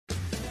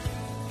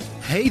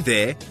Hey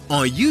there,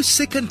 are you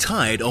sick and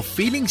tired of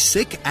feeling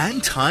sick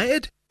and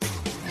tired?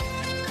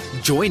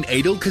 Join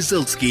Adel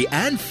Kazilski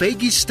and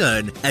Faggy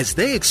Stern as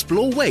they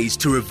explore ways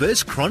to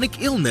reverse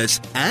chronic illness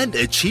and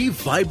achieve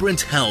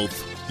vibrant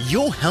health.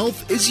 Your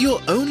health is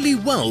your only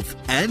wealth,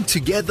 and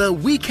together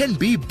we can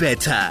be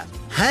better.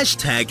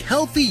 Hashtag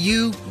healthy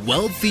you,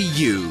 wealthy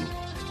you.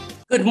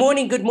 Good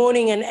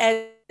morning.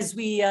 And as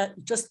we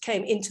just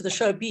came into the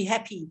show, be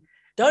happy.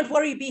 Don't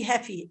worry, be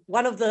happy.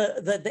 One of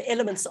the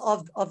elements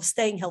of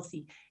staying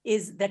healthy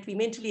is that we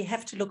mentally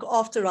have to look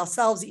after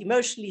ourselves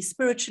emotionally,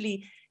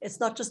 spiritually. It's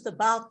not just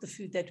about the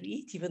food that we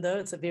eat, even though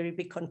it's a very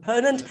big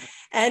component.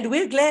 And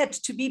we're glad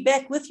to be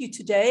back with you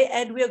today.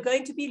 And we are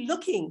going to be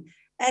looking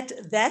at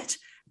that.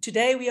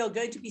 Today, we are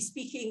going to be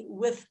speaking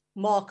with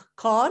Mark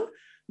Kahn.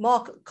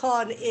 Mark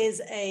Kahn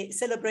is a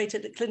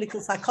celebrated clinical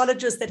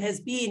psychologist that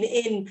has been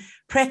in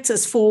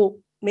practice for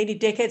many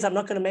decades. I'm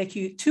not going to make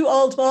you too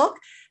old, Mark.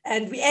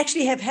 And we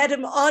actually have had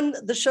him on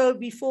the show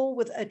before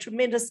with a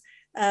tremendous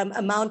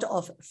amount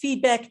of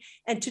feedback.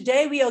 And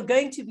today we are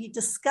going to be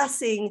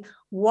discussing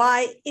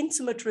why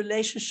intimate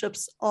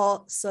relationships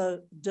are so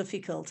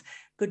difficult.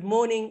 Good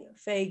morning,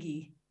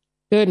 Faggy.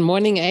 Good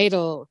morning,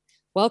 Adel.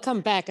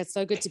 Welcome back. It's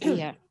so good to be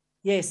here.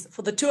 Yes,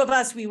 for the two of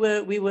us, we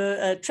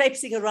were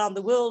traipsing around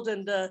the world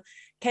and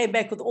came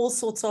back with all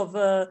sorts of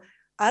the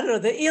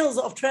ills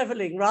of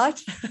traveling, right?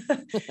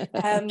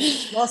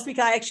 Last week,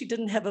 I actually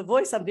didn't have a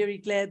voice. I'm very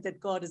glad that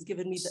God has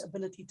given me the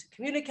ability to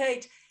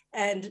communicate.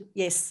 And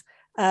yes,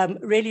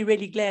 really,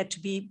 really glad to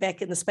be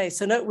back in the space.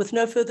 So with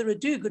no further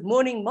ado, good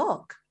morning,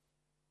 Mark.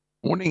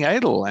 Morning,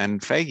 Adel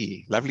and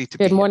Faggy. Lovely to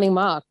be here. Good morning,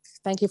 Mark.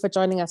 Thank you for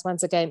joining us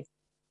once again.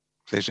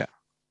 Pleasure.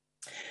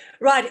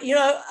 Right.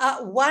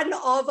 One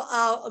of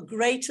our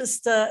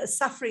greatest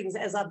sufferings,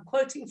 as I'm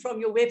quoting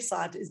from your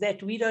website, is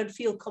that we don't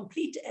feel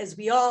complete as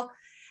we are.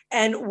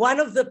 And one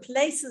of the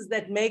places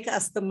that make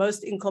us the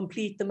most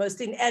incomplete, the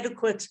most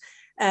inadequate,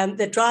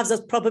 that drives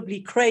us probably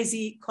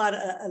crazy quite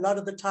a lot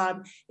of the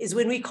time, is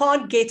when we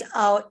can't get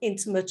our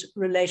intimate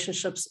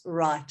relationships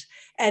right.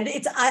 And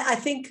I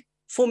think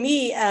for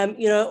me,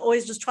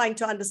 always just trying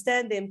to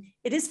understand them,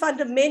 it is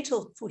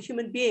fundamental for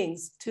human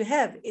beings to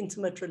have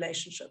intimate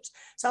relationships.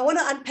 So I want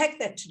to unpack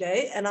that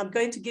today, and I'm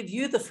going to give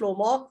you the floor,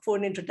 Mark, for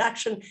an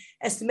introduction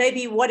as to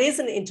maybe what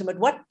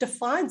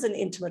defines an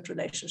intimate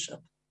relationship?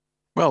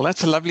 Well,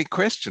 that's a lovely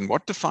question.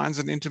 What defines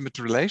an intimate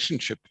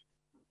relationship?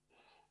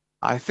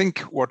 I think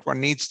what one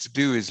needs to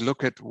do is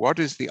look at what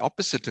is the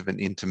opposite of an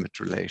intimate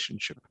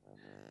relationship.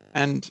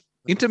 And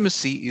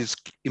intimacy is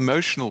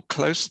emotional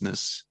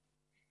closeness,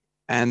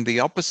 and the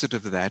opposite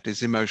of that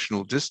is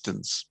emotional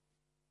distance.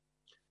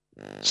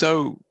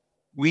 So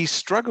we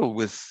struggle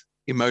with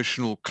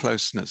emotional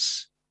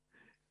closeness.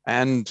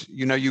 And,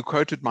 you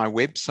quoted my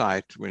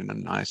website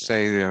when I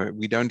say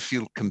we don't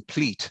feel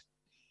complete.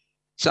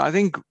 So I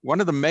think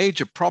one of the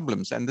major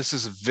problems, and this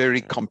is a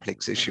very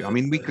complex issue. I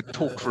mean, we could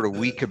talk for a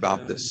week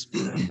about this,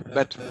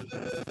 but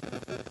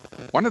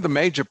one of the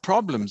major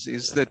problems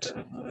is that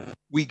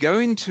we go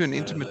into an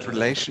intimate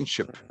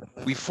relationship,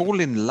 we fall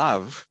in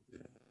love,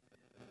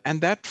 and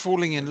that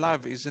falling in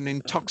love is an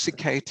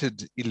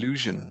intoxicated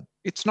illusion.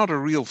 It's not a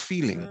real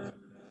feeling.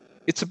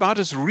 It's about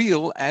as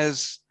real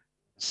as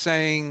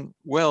saying,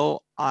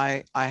 well,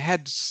 I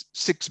had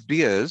 6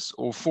 beers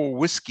or 4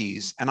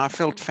 whiskeys and I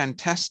felt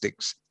fantastic.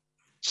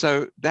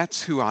 So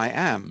that's who I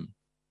am.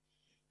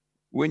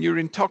 When you're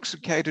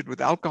intoxicated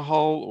with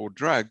alcohol or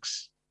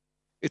drugs,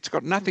 it's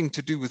got nothing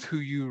to do with who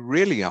you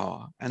really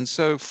are. And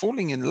so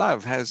falling in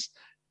love has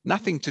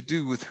nothing to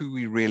do with who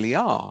we really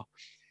are.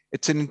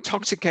 It's an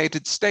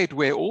intoxicated state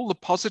where all the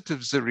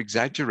positives are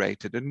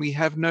exaggerated and we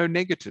have no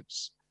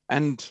negatives.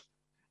 And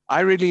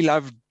I really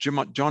love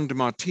John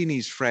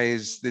DeMartini's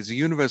phrase, there's a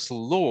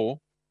universal law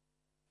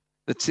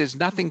that says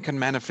nothing can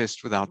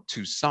manifest without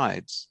 2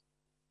 sides.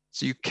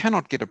 So you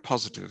cannot get a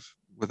positive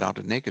without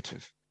a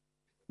negative.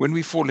 When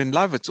we fall in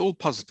love, it's all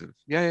positive.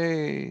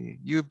 Yay,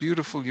 you're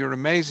beautiful, you're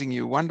amazing,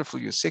 you're wonderful,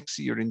 you're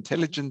sexy, you're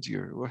intelligent,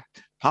 you're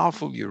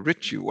powerful, you're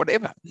rich, you're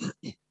whatever.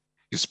 You're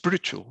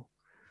spiritual.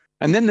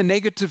 And then the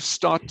negatives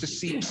start to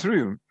seep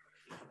through.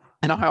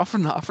 And I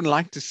often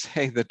like to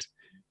say that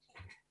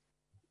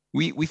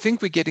we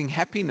think we're getting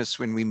happiness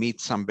when we meet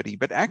somebody,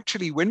 but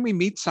actually when we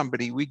meet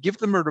somebody, we give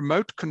them a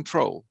remote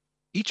control.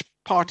 Each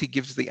party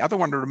gives the other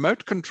one a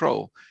remote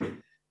control.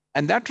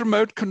 And that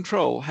remote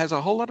control has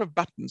a whole lot of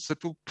buttons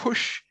that will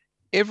push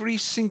every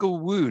single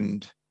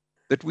wound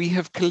that we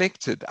have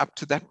collected up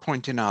to that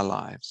point in our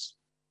lives.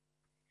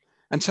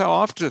 And so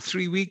after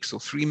 3 weeks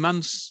or 3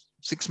 months,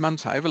 6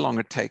 months, however long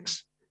it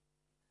takes,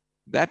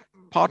 that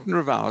partner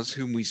of ours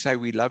whom we say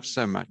we love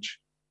so much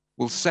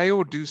will say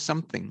or do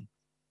something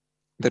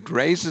that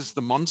raises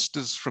the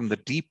monsters from the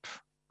deep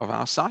of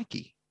our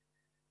psyche.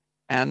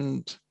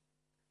 And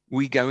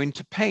we go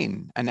into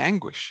pain and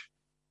anguish.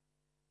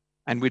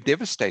 And we're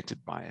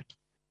devastated by it.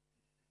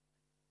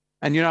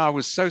 And, I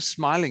was so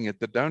smiling at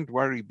the Don't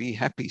Worry, Be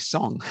Happy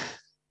song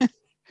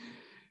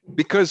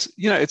because,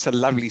 it's a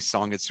lovely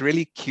song. It's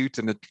really cute.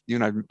 And,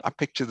 I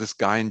picture this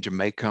guy in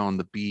Jamaica on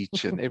the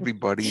beach and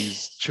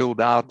everybody's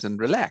chilled out and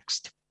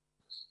relaxed.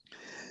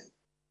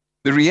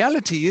 The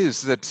reality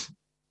is that,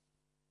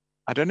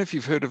 I don't know if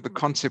you've heard of the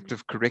concept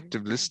of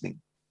corrective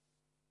listening.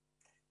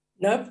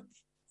 Nope.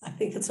 I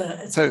think it's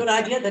a good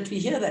idea that we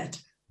hear that.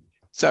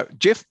 So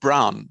Jeff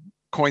Brown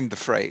coined the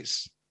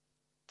phrase.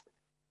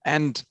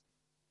 And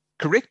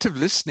corrective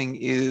listening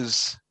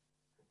is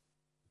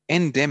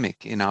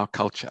endemic in our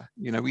culture.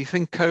 We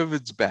think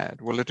COVID's bad.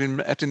 Well,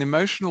 at an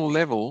emotional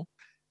level,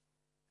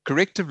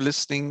 corrective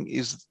listening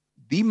is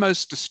the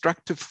most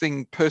destructive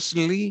thing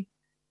personally,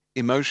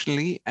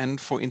 emotionally, and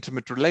for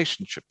intimate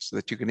relationships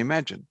that you can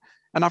imagine.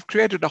 And I've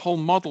created a whole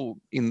model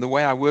in the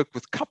way I work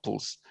with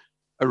couples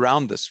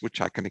around this,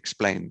 which I can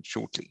explain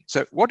shortly.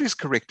 So what is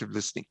corrective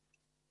listening?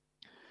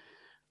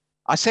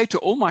 I say to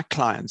all my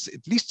clients,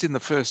 at least in the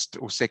first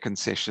or second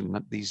session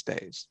these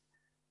days,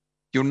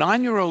 your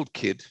 9-year-old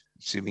kid,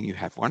 assuming you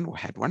have one or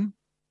had one,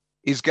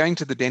 is going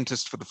to the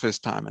dentist for the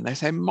first time. And they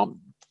say,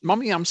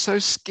 Mommy, I'm so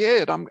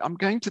scared. I'm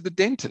going to the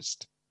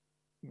dentist.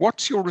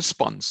 What's your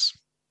response?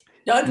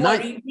 Don't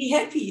worry, be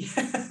happy.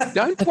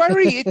 Don't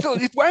worry,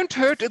 it won't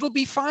hurt. It'll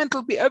be fine.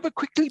 It'll be over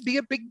quickly. Be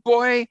a big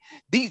boy.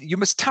 You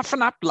must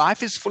toughen up.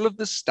 Life is full of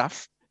this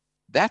stuff.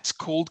 That's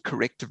called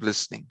corrective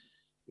listening.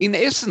 In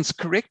essence,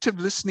 corrective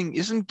listening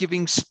isn't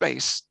giving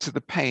space to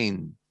the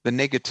pain, the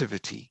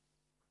negativity.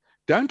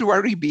 Don't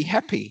worry, be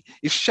happy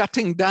is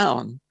shutting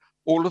down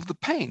all of the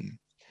pain.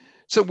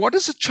 So what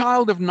does a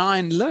child of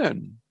 9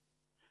 learn?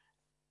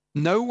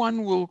 No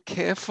one will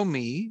care for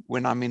me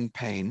when I'm in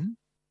pain.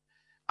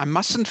 I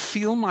mustn't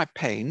feel my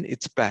pain.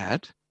 It's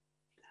bad.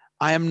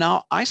 I am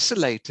now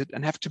isolated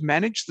and have to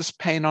manage this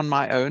pain on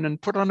my own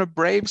and put on a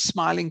brave,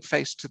 smiling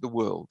face to the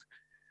world.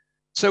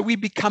 So we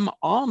become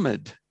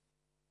armored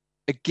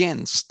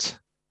against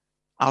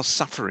our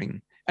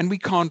suffering and we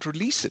can't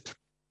release it.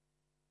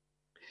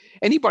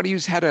 Anybody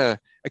who's had a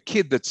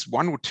kid that's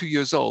 1 or 2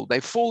 years old,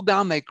 they fall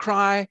down, they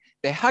cry,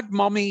 they hug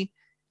mommy,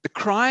 the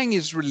crying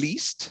is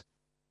released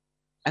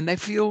and they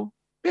feel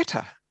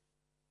better.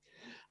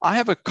 I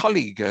have a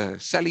colleague,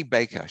 Sally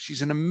Baker.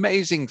 She's an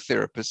amazing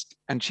therapist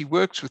and she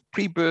works with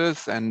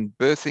pre-birth and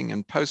birthing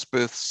and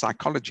post-birth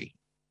psychology.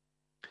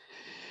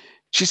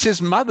 She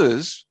says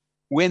mothers,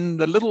 when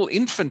the little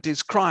infant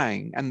is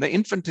crying and the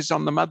infant is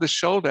on the mother's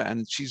shoulder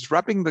and she's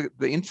rubbing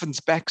the infant's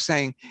back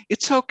saying,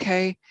 it's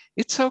okay,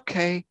 it's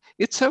okay,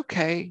 it's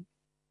okay.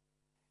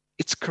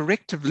 It's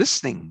corrective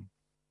listening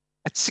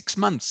at 6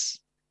 months.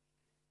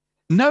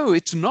 No,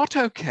 it's not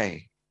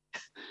okay.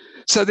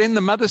 So then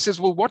the mother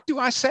says, well, what do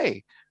I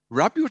say?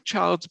 Rub your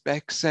child's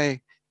back,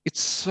 say, it's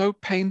so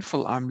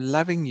painful, I'm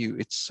loving you.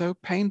 It's so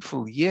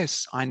painful.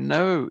 Yes, I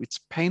know it's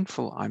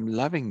painful, I'm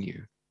loving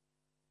you.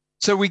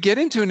 So we get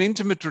into an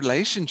intimate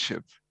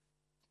relationship.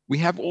 We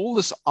have all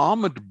this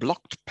armored,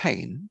 blocked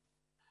pain.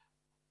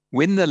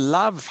 When the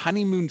love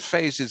honeymoon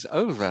phase is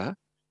over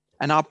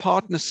and our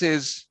partner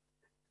says,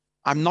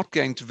 I'm not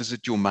going to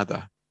visit your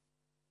mother.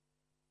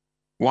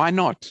 Why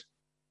not?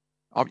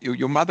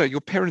 Your mother, your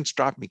parents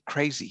drive me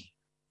crazy.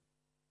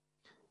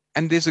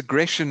 And there's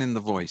aggression in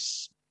the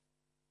voice.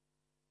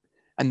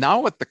 And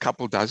now what the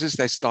couple does is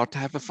they start to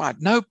have a fight.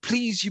 No,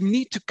 please, you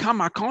need to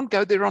come. I can't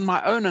go there on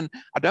my own. And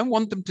I don't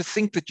want them to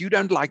think that you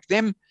don't like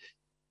them.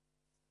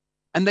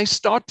 And they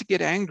start to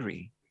get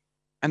angry.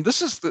 And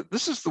this is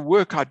the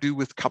work I do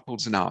with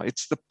couples now.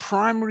 It's the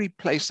primary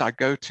place I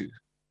go to.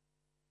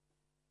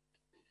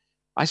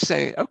 I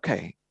say,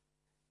 okay,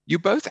 you're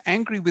both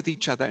angry with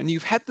each other and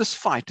you've had this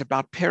fight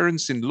about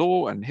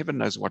parents-in-law and heaven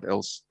knows what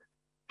else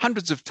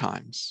hundreds of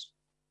times.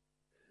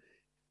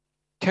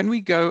 Can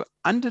we go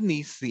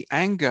underneath the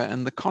anger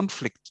and the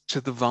conflict to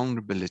the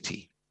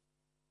vulnerability?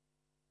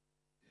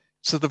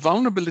 So the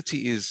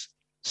vulnerability is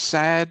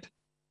sad,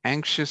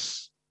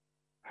 anxious,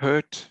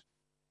 hurt,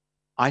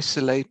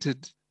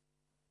 isolated,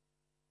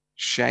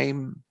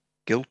 shame,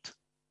 guilt.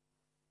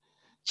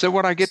 So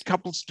what I get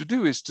couples to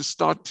do is to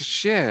start to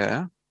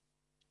share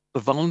the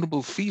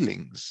vulnerable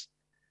feelings.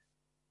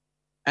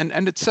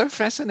 And it's so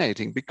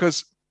fascinating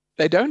because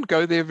they don't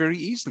go there very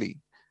easily.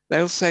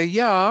 They'll say,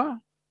 yeah,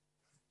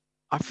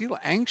 I feel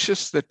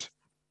anxious that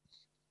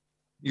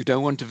you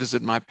don't want to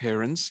visit my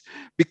parents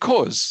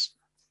because,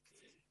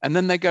 and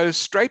then they go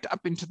straight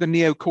up into the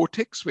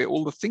neocortex where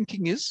all the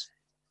thinking is.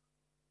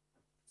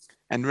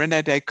 And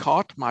René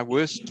Descartes, my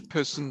worst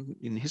person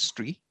in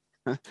history,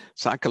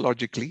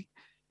 psychologically,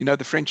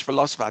 the French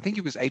philosopher, I think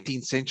he was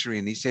 18th century,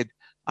 and he said,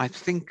 I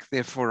think,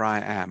 therefore I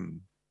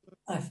am.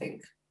 I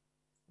think.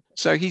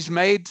 So he's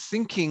made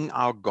thinking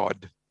our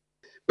God.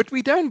 But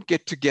we don't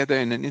get together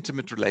in an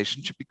intimate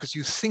relationship because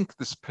you think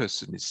this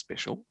person is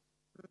special.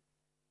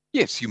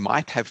 Yes, you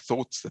might have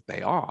thoughts that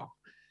they are.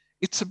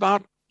 It's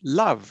about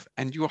love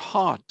and your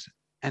heart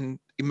and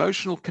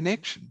emotional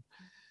connection.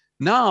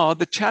 Now,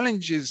 the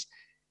challenge is,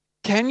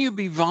 can you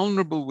be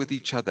vulnerable with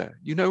each other?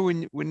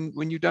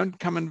 When you don't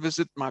come and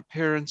visit my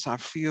parents, I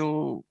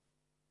feel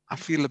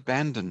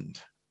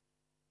abandoned.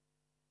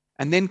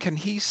 And then can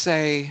he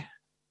say,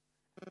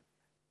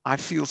 I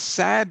feel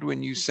sad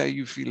when you say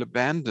you feel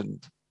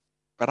abandoned,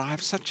 but I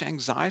have such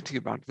anxiety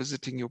about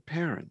visiting your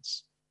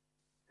parents.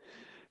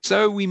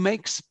 So we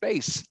make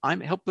space. I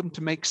help them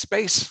to make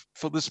space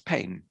for this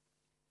pain.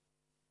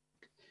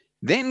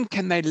 Then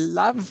can they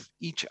love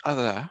each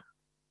other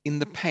in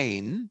the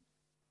pain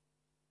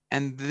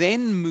and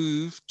then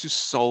move to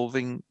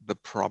solving the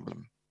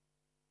problem?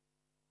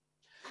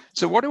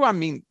 So what do I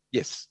mean?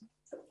 Yes,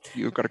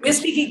 you've got a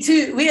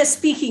question. We are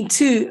speaking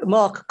to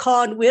Mark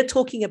Kahn. We're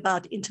talking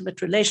about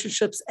intimate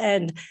relationships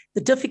and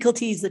the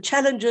difficulties, the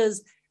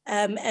challenges,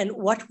 and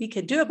what we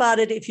can do about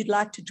it. If you'd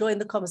like to join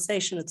the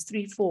conversation, it's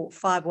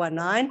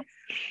 34519,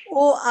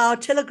 or our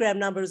Telegram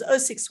number is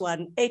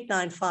 061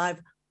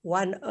 895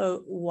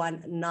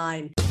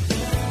 1019.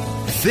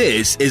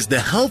 This is the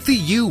Healthy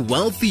You,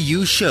 Wealthy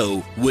You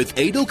show with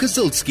Adel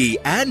Kazilsky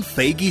and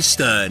Faggy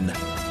Stern.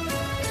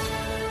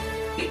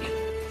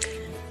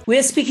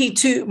 We're speaking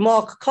to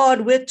Mark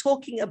Kahn. We're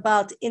talking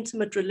about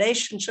intimate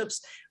relationships.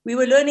 We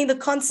were learning the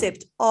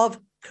concept of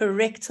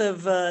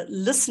corrective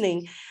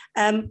listening.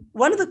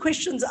 One of the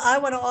questions I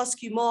want to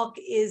ask you, Mark,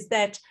 is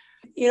that,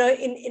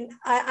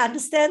 I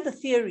understand the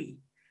theory,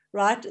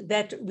 right,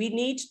 that we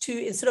need to,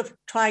 instead of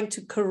trying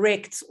to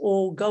correct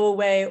or go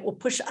away or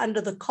push under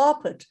the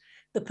carpet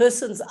the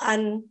person's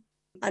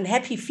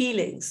unhappy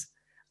feelings,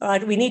 all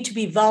right, we need to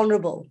be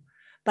vulnerable.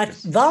 But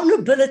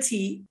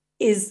vulnerability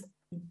is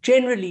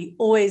generally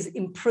always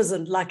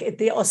imprisoned. Like,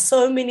 there are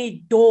so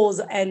many doors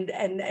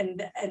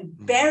and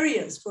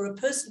barriers for a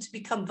person to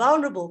become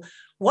vulnerable.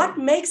 What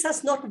makes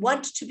us not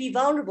want to be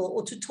vulnerable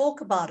or to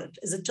talk about it?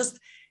 Is it just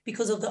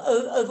because of the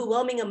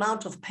overwhelming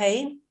amount of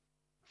pain?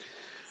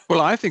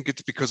 Well, I think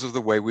it's because of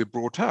the way we're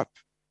brought up.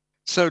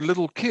 So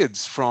little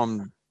kids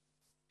from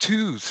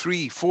 2,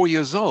 3, 4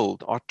 years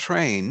old are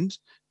trained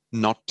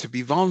not to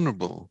be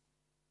vulnerable.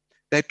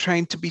 They're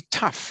trained to be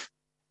tough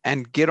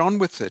and get on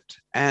with it.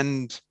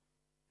 And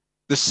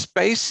the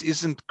space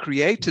isn't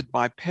created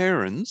by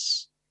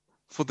parents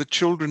for the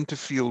children to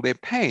feel their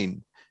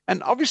pain.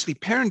 And obviously,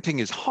 parenting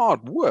is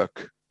hard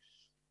work.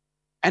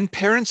 And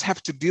parents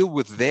have to deal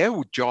with their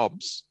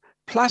jobs,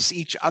 plus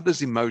each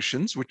other's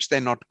emotions, which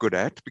they're not good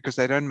at because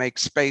they don't make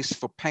space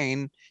for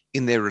pain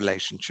in their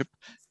relationship.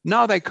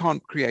 Now they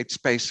can't create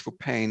space for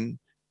pain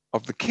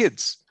of the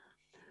kids.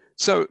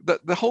 So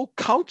the whole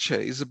culture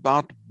is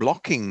about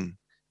blocking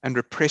and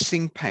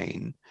repressing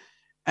pain.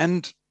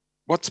 And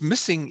what's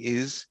missing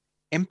is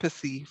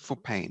empathy for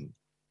pain.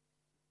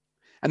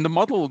 And the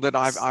model that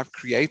I've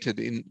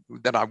created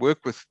that I work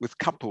with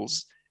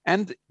couples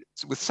and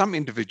with some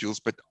individuals,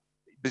 but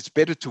it's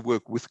better to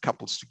work with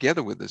couples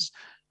together with this.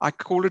 I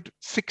call it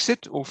fix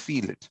it or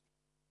feel it.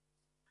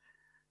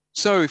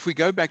 So if we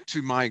go back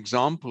to my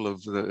example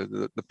of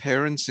the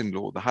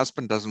parents-in-law, the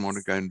husband doesn't want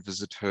to go and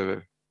visit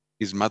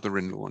his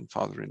mother-in-law and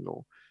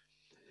father-in-law.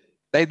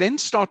 They then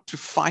start to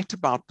fight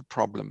about the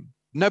problem.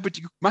 No, but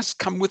you must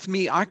come with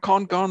me. I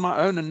can't go on my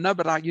own. And no,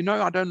 but I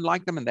don't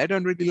like them and they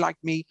don't really like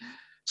me.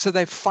 So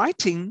they're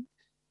fighting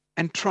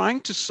and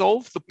trying to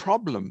solve the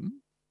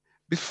problem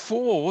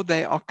before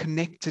they are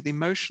connected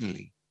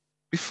emotionally,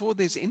 before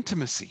there's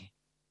intimacy.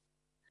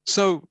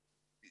 So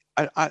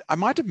I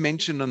might have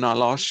mentioned in our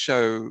last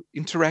show,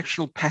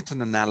 interactional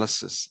pattern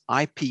analysis,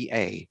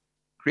 IPA,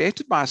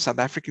 created by a South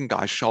African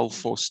guy, Charles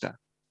Forster.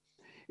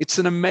 It's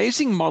an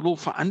amazing model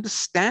for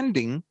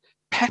understanding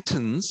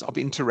patterns of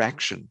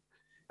interaction,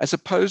 as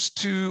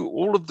opposed to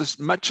all of this,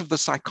 much of the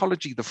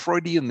psychology, the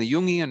Freudian, the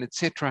Jungian,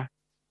 etc.,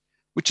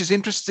 which is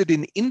interested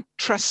in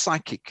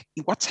intrapsychic,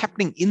 what's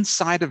happening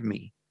inside of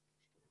me.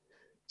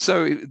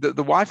 So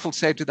the wife will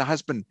say to the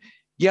husband,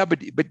 yeah,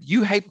 but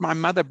you hate my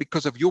mother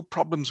because of your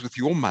problems with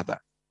your mother.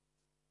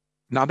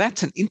 Now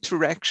that's an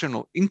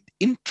interactional,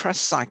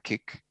 intrapsychic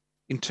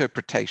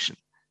interpretation.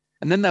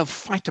 And then they'll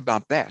fight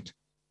about that.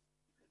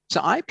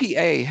 So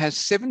IPA has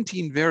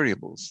 17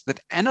 variables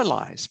that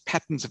analyze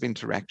patterns of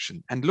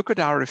interaction and look at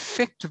our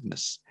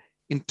effectiveness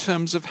in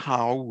terms of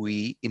how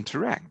we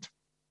interact.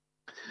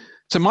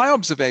 So my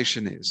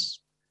observation is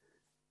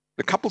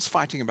the couple's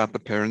fighting about the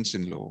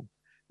parents-in-law.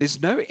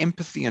 There's no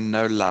empathy and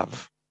no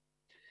love.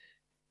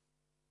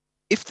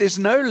 If there's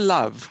no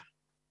love,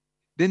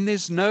 then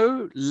there's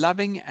no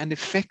loving and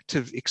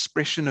effective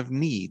expression of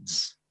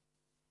needs.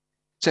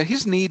 So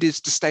his need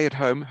is to stay at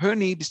home. Her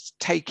need is to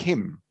take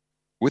him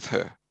with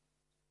her.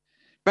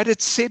 But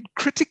it's said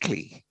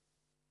critically.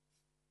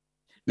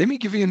 Let me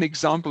give you an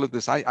example of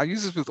this. I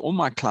use this with all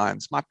my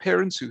clients, my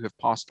parents who have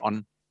passed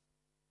on.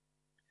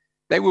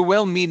 They were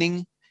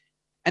well-meaning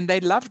and they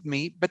loved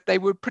me, but they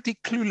were pretty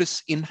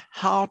clueless in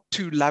how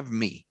to love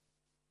me.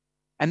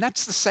 And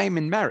that's the same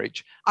in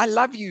marriage. I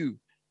love you,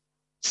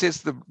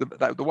 says the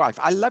wife.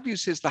 I love you,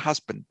 says the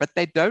husband, but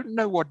they don't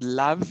know what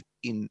love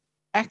in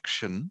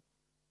action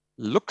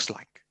looks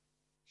like.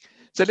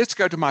 So let's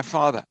go to my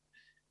father.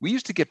 We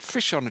used to get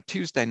fish on a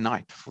Tuesday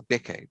night for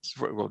decades,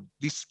 well, at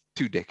least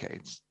 2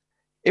 decades.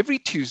 Every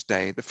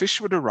Tuesday, the fish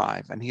would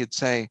arrive and he'd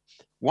say,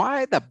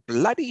 why the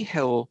bloody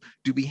hell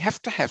do we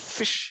have to have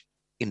fish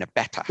in a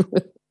batter?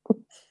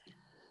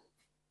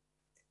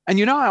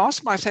 And I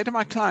say to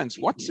my clients,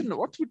 what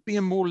would be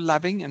a more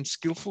loving and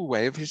skillful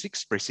way of his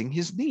expressing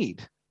his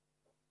need?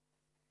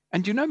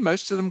 And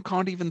most of them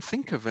can't even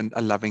think of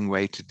a loving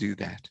way to do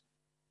that.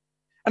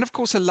 And of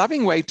course, a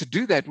loving way to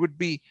do that would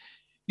be,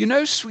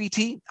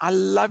 sweetie, I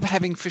love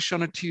having fish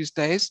on a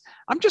Tuesdays.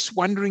 I'm just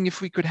wondering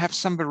if we could have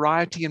some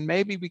variety and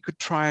maybe we could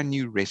try a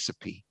new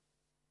recipe.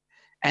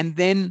 And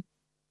then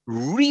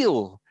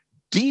real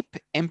deep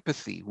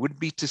empathy would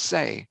be to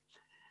say,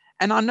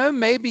 and I know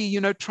maybe,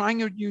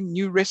 trying a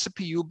new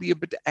recipe, you'll be a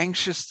bit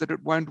anxious that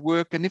it won't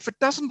work. And if it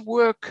doesn't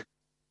work,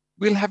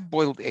 we'll have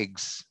boiled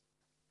eggs.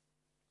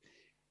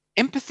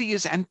 Empathy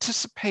is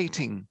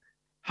anticipating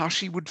how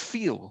she would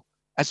feel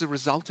as a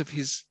result of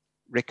his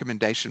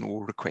recommendation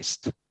or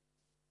request.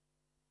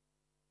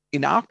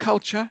 In our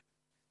culture,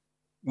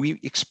 we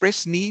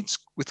express needs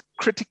with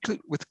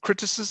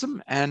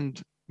criticism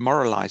and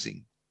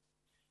moralizing.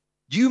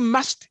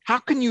 How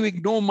can you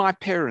ignore my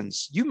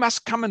parents? You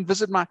must come and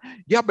visit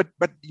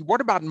but what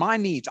about my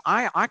needs?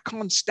 I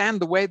can't stand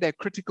the way they're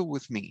critical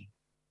with me.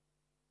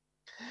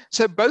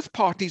 So both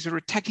parties are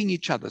attacking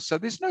each other. So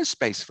there's no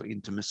space for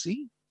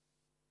intimacy.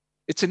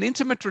 It's an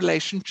intimate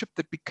relationship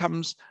that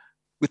becomes,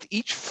 with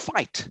each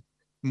fight,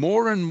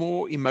 more and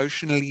more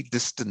emotionally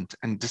distant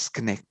and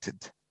disconnected.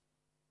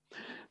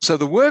 So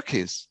the work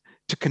is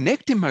to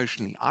connect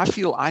emotionally. I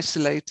feel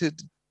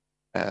isolated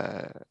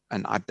and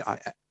I'm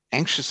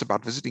anxious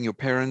about visiting your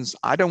parents.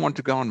 I don't want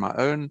to go on my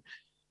own.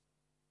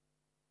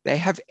 They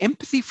have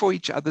empathy for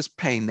each other's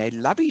pain. They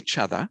love each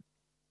other.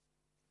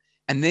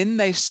 And then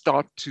they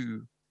start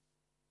to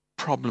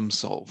problem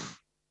solve.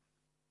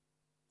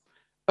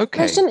 Okay. The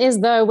question is,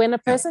 though, when a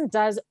person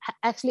does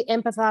actually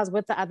empathize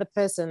with the other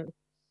person,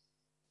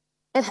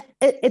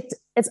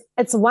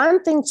 it's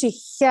one thing to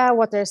hear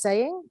what they're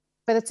saying,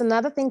 but it's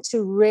another thing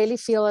to really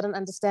feel it and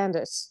understand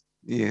it.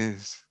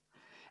 Yes.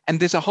 And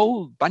there's a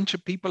whole bunch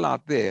of people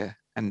out there,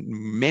 and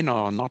men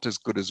are not as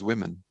good as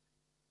women.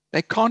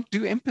 They can't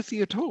do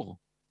empathy at all.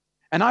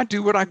 And I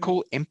do what I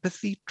call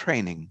empathy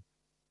training.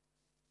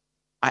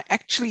 I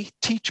actually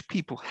teach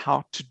people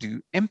how to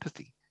do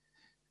empathy.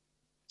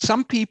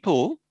 Some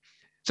people,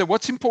 so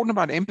what's important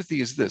about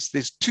empathy is this.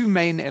 There's two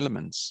main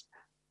elements.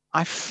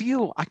 I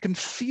can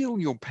feel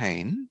your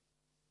pain,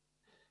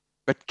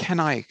 but can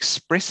I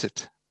express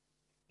it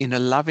in a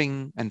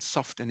loving and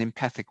soft and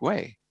empathic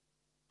way?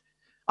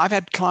 I've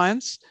had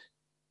clients,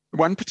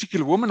 one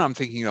particular woman I'm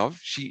thinking of,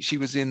 she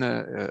was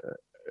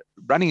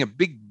running a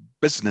big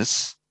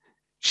business.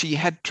 She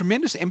had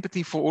tremendous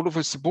empathy for all of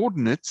her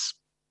subordinates.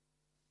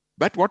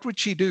 But what would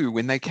she do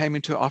when they came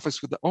into her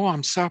office with, oh,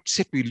 I'm so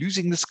upset, we're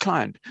losing this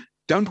client.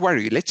 Don't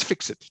worry, let's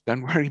fix it.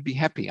 Don't worry, be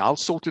happy. I'll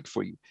sort it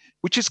for you,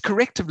 which is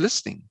corrective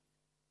listening.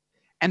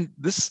 And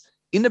this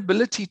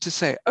inability to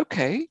say,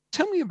 okay,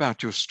 tell me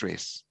about your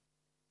stress.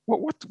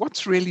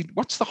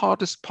 What's the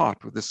hardest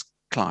part with this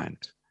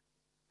client?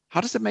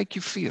 How does it make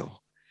you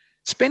feel?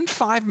 Spend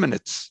 5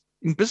 minutes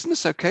in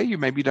business. Okay, you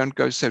maybe don't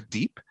go so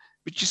deep,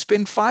 but you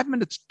spend 5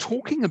 minutes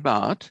talking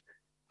about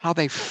how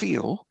they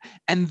feel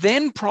and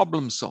then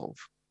problem solve.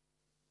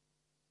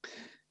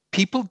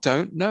 People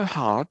don't know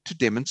how to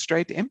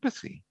demonstrate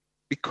empathy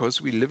because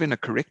we live in a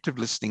corrective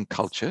listening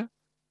culture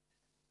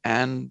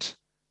and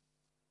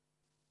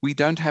we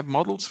don't have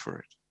models for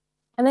it.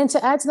 And then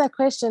to add to that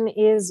question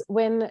is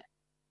when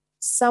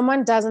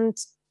someone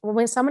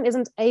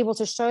isn't able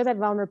to show that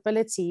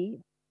vulnerability,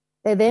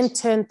 they then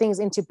turn things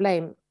into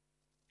blame.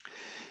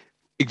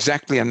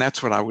 Exactly, and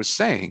that's what I was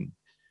saying.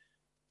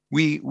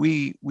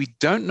 We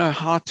don't know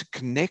how to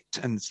connect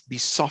and be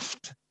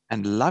soft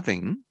and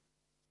loving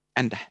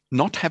and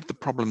not have the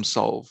problem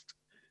solved.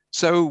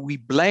 So we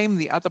blame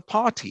the other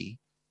party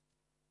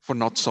for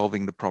not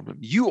solving the problem.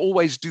 You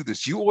always do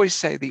this. You always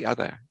say the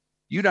other.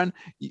 You don't.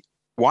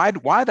 Why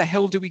the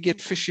hell do we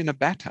get fish in a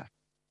batter?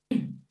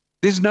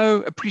 There's no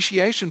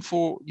appreciation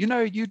for,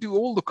 you do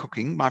all the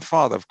cooking. My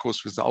father, of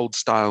course, was the old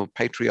style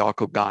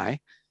patriarchal guy.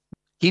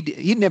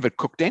 He never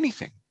cooked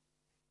anything.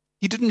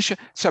 He didn't show.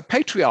 So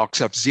patriarchs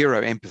have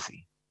zero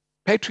empathy.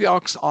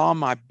 Patriarchs are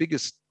my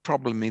biggest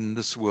problem in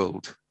this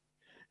world.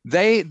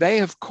 They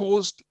have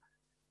caused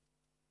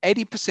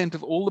 80%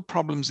 of all the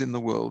problems in the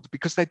world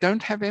because they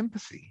don't have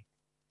empathy.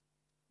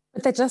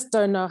 But they just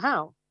don't know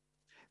how.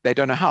 They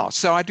don't know how.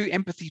 So I do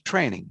empathy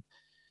training.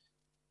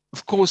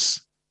 Of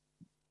course,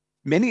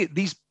 many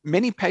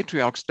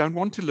patriarchs don't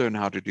want to learn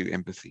how to do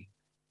empathy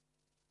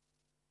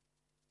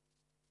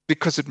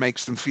because it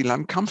makes them feel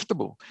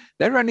uncomfortable.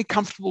 They're only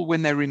comfortable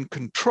when they're in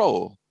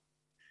control.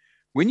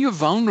 When you're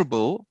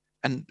vulnerable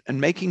and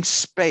making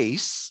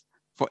space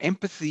for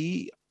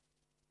empathy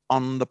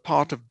on the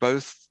part of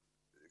both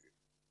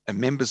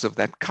members of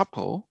that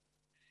couple,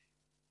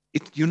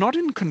 you're not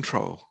in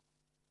control.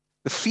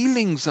 The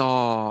feelings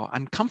are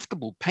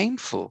uncomfortable,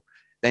 painful.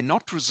 They're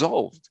not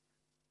resolved.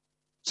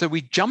 So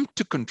we jump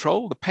to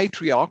control. The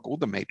patriarch or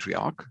the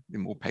matriarch, there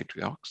are more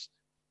patriarchs,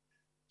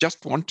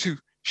 just want to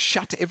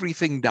shut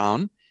everything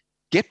down,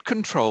 get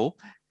control,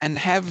 and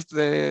have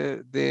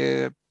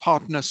their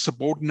partner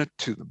subordinate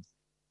to them.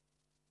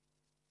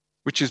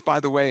 which is, by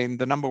the way,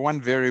 the number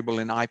one variable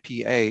in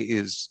IPA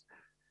is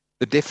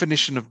the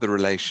definition of the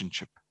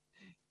relationship.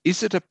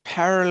 Is it a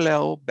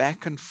parallel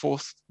back and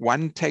forth?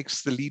 One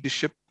takes the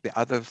leadership, the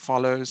other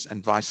follows,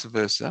 and vice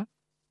versa.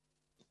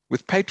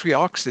 With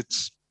patriarchs,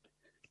 it's,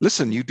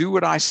 listen, you do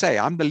what I say.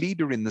 I'm the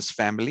leader in this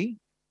family.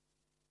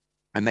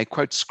 And they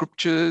quote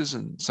scriptures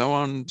and so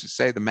on to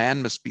say the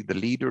man must be the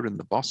leader and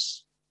the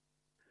boss.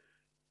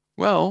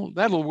 Well,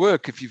 that'll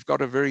work if you've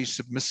got a very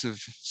submissive,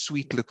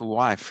 sweet little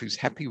wife who's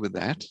happy with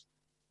that.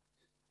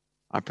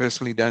 I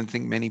personally don't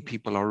think many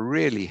people are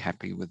really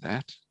happy with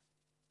that.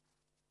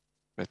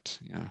 But,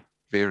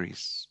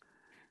 varies.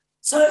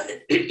 So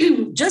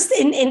just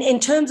in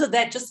terms of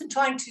that, just in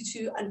trying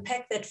to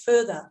unpack that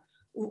further,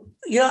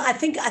 I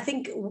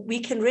think we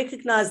can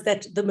recognize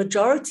that the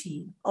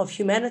majority of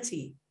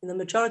humanity, the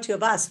majority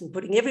of us, and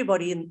putting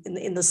everybody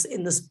in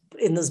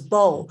this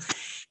bowl,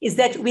 is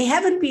that we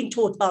haven't been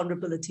taught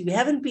vulnerability. We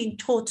haven't been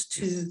taught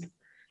to.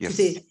 Yes.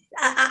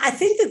 I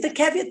think that the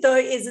caveat, though,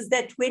 is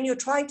that when you're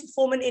trying to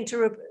form an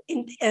intimate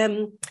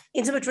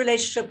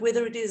relationship,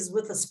 whether it is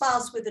with a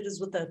spouse, whether it is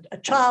with a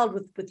child,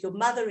 with your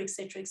mother,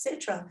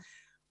 etc.,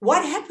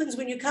 what happens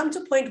when you come to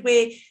a point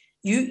where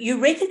you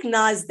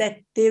recognize that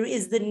there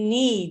is the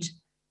need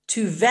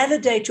to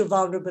validate your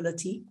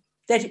vulnerability,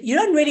 that you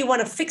don't really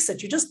want to fix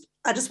it.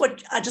 I just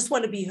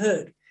want to be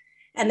heard.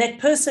 And that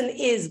person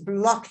is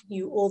blocking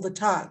you all the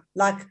time.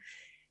 Like,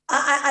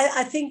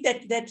 I think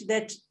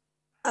that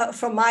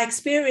from my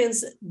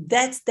experience,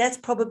 that's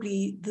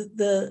probably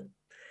the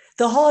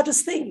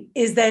hardest thing,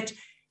 is that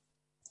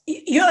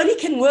you only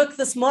can work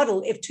this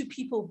model if two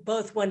people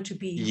both want to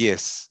be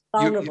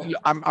vulnerable.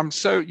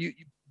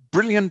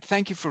 Brilliant.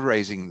 Thank you for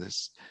raising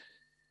this.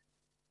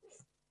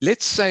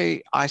 Let's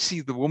say I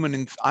see the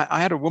woman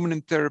I had a woman in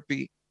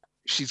therapy.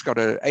 She's got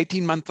an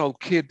 18-month-old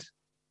kid.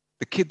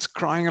 The kid's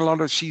crying a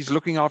lot. She's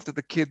looking after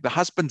the kid. The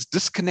husband's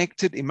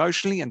disconnected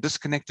emotionally and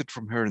disconnected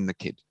from her and the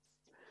kid.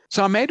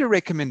 So I made a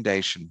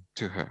recommendation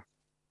to her.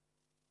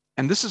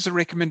 And this is a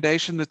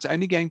recommendation that's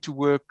only going to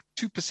work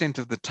 2%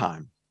 of the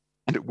time.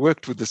 And it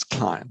worked with this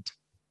client.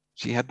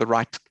 She had the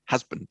right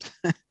husband.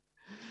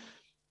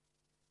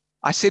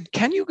 I said,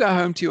 can you go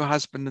home to your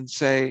husband and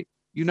say,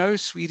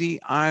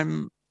 sweetie,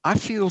 I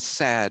feel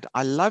sad.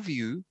 I love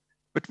you,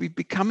 but we've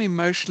become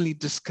emotionally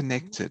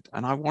disconnected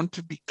and I want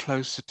to be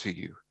closer to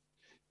you.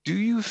 Do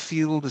you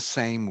feel the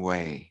same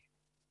way?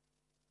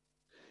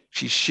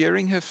 She's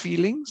sharing her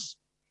feelings.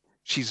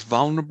 She's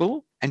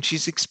vulnerable and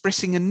she's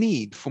expressing a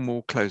need for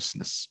more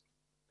closeness.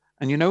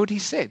 And you know what he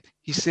said?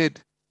 He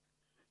said,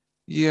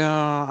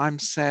 yeah, I'm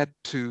sad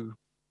too.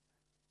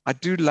 I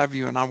do love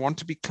you and I want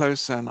to be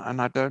closer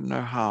and I don't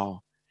know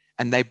how.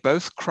 And they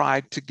both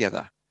cried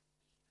together.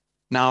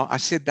 Now, I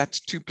said that's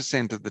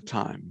 2% of the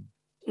time.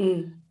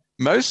 Mm.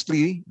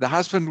 Mostly the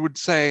husband would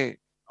say,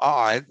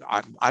 I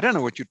don't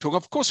know what you're talking.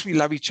 Of course we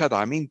love each other.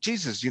 I mean,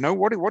 Jesus,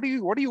 what do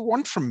you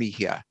want from me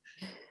here?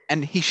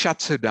 And he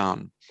shuts her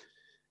down.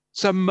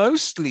 So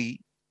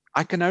mostly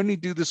I can only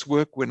do this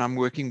work when I'm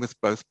working with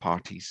both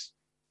parties.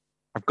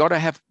 I've got to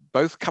have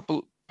both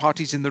couple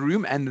parties in the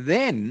room. And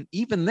then,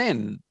 even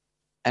then,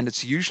 and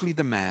it's usually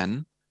the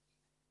man,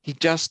 he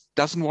just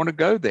doesn't want to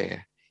go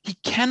there. He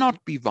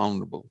cannot be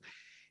vulnerable.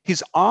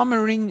 His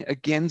armoring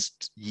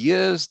against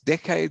years,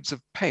 decades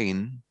of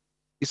pain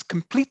is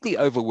completely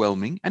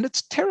overwhelming and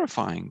it's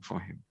terrifying for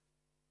him.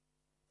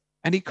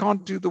 And he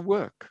can't do the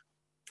work.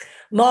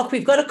 Mark,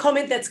 we've got a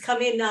comment that's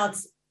come in now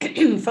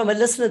from a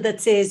listener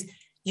that says,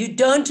 you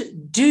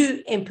don't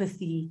do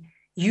empathy,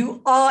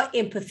 you are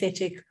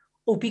empathetic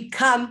or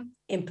become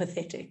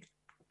empathetic.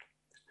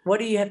 What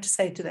do you have to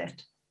say to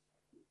that?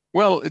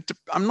 Well,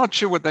 I'm not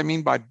sure what they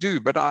mean by do,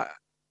 but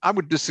I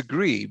would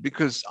disagree,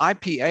 because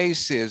IPA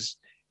says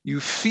you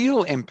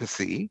feel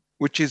empathy,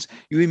 which is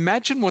you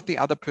imagine what the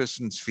other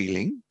person's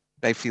feeling.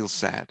 They feel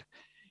sad.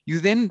 You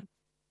then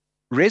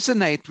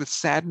resonate with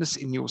sadness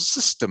in your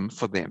system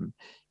for them.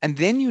 And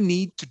then you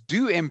need to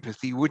do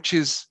empathy, which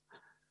is,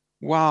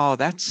 wow,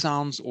 that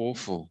sounds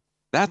awful.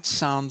 That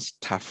sounds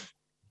tough.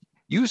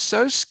 You're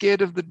so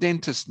scared of the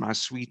dentist, my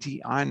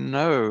sweetie. I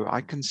know.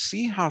 I can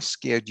see how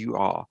scared you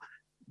are.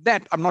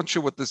 That, I'm not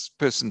sure what this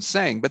person's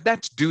saying, but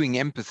that's doing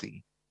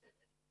empathy.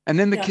 And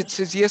then the kid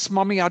says, yes,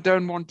 mommy, I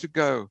don't want to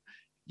go.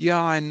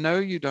 Yeah, I know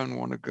you don't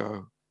want to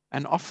go.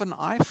 And often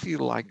I feel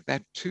like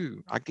that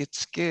too. I get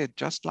scared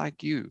just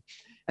like you.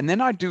 And then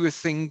I do a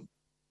thing,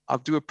 I'll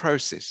do a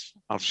process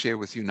I'll share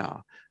with you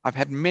now. I've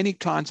had many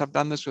clients I've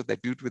done this with, they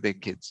do it with their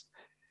kids.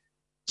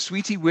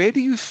 Sweetie, where do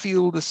you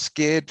feel the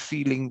scared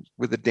feeling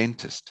with the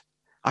dentist?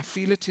 I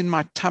feel it in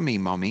my tummy,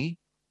 mommy.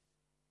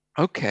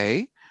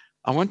 Okay.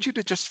 I want you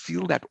to just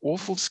feel that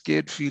awful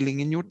scared feeling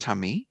in your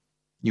tummy.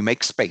 You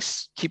make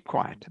space. Keep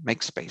quiet.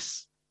 Make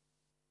space.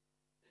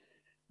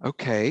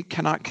 Okay.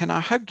 Can I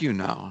hug you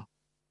now?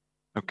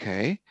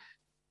 Okay.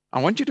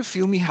 I want you to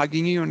feel me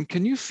hugging you, and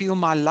can you feel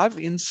my love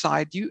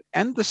inside you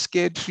and the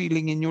scared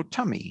feeling in your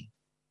tummy?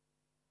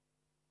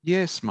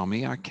 Yes,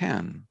 mommy, I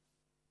can.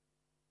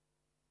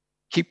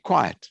 Keep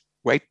quiet.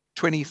 Wait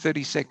 20,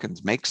 30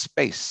 seconds. Make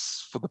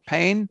space for the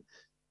pain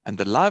and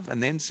the love,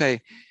 and then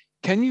say,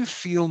 can you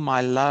feel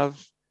my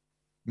love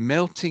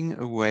melting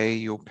away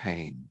your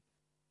pain?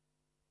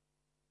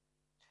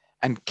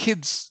 And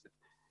kids,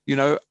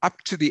 up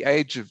to the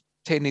age of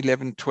 10,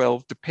 11,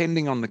 12,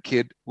 depending on the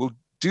kid, will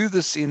do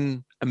this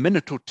in a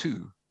minute or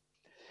two.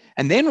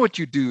 And then what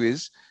you do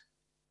is,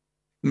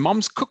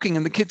 mom's cooking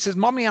and the kid says,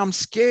 Mommy, I'm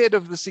scared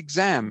of this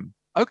exam.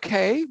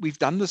 Okay, we've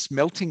done this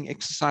melting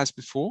exercise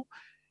before.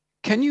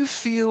 Can you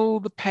feel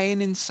the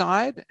pain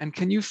inside? And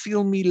can you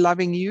feel me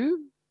loving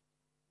you?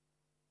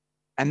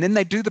 And then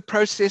they do the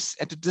process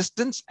at a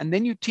distance, and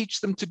then you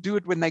teach them to do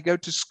it when they go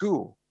to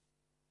school.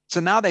 So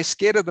now they're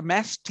scared of the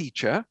maths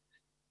teacher.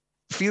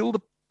 Feel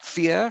the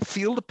fear,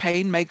 feel the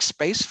pain, make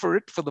space for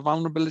it, for the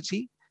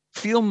vulnerability.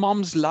 Feel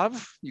mom's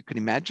love. You can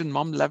imagine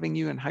mom loving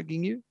you and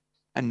hugging you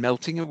and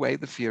melting away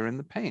the fear and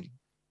the pain.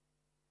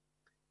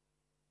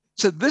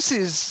 So this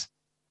is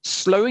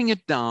slowing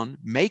it down,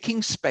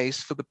 making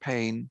space for the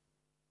pain,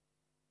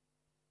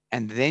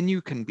 and then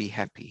you can be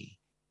happy.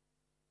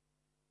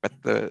 But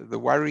the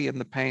worry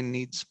and the pain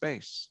need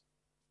space.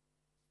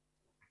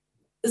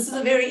 This is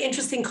a very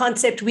interesting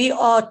concept. We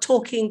are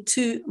talking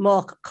to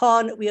Mark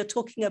Kahn. We are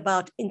talking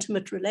about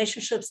intimate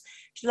relationships.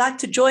 If you'd like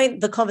to join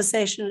the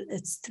conversation,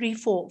 it's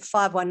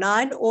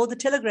 34519, or the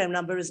Telegram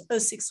number is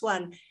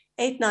 061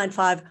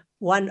 895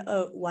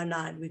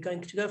 1019. We're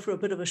going to go for a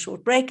bit of a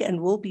short break,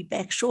 and we'll be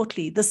back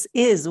shortly. This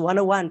is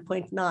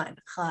 101.9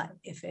 High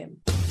FM.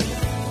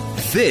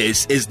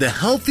 This is the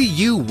Healthy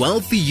You,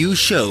 Wealthy You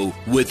show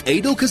with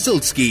Adel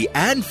Kazilsky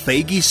and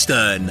Faggy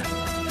Stern.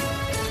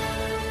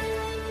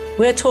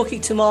 We're talking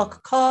to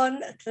Mark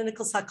Kahn, a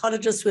clinical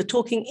psychologist. We're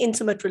talking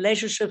intimate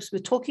relationships. We're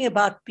talking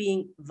about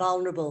being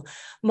vulnerable.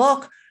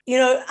 Mark,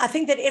 I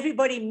think that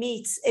everybody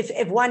meets,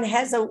 if one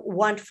has a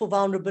wonderful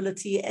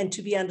vulnerability and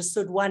to be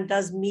understood, one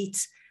does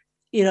meet,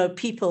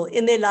 people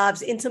in their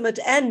lives, intimate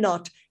and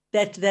not,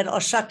 that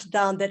are shut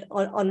down, that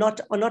are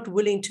not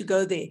willing to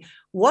go there.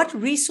 What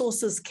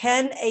resources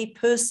can a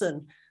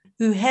person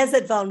who has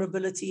that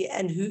vulnerability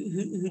and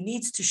who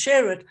needs to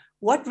share it,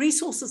 what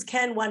resources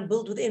can one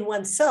build within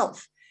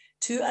oneself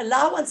to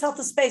allow oneself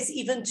the space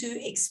even to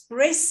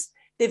express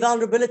their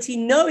vulnerability,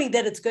 knowing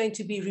that it's going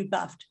to be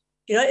rebuffed?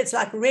 It's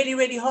like really,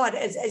 really hard.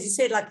 As you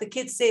said, like the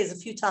kid says a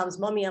few times,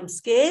 Mommy, I'm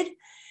scared.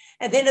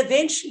 And then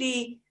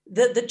eventually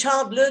the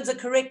child learns a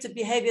corrective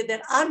behavior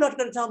that I'm not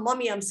going to tell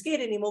Mommy I'm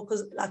scared anymore,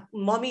 because like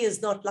Mommy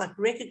is not like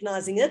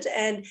recognizing it.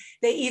 And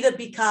they either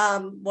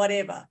become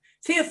whatever,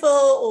 fearful,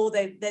 or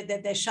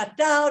they shut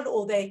down,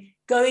 or they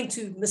go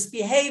into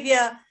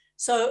misbehavior.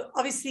 So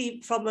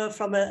obviously from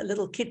a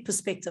little kid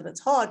perspective,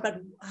 it's hard,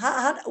 but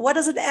what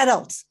does an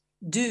adult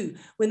do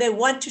when they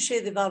want to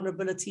share their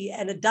vulnerability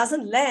and it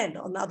doesn't land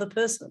on the other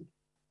person?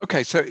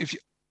 Okay, so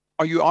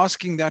are you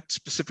asking that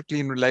specifically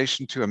in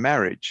relation to a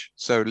marriage?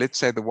 So let's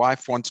say the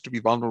wife wants to be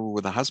vulnerable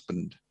with a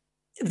husband.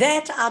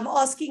 That I'm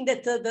asking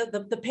that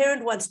the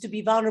parent wants to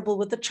be vulnerable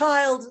with the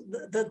child,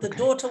 the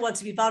daughter wants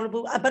to be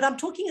vulnerable, but I'm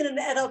talking in an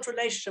adult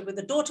relationship where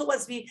the daughter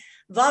wants to be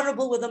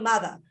vulnerable with the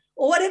mother,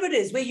 or whatever it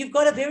is, where you've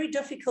got a very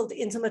difficult,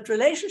 intimate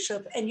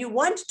relationship and you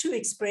want to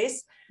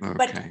express,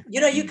 but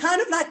you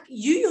kind of like,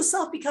 you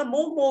yourself become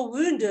more and more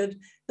wounded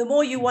the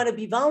more you want to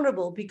be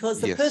vulnerable, because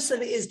the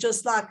person is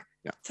just like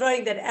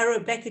throwing that arrow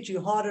back at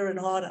you harder and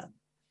harder.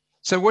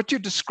 So what you're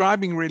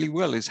describing really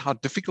well is how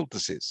difficult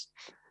this is.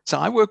 So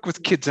I work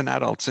with kids and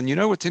adults,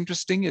 and what's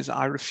interesting is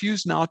I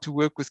refuse now to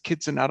work with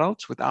kids and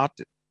adults without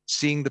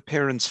seeing the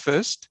parents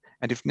first,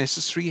 and if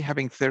necessary,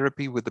 having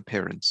therapy with the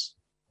parents.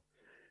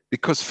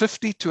 Because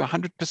 50 to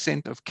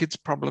 100% of kids'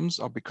 problems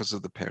are because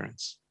of the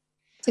parents.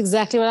 It's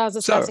exactly what I was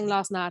discussing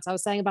last night. I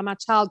was saying about my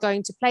child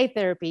going to play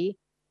therapy,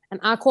 and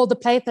I called the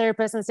play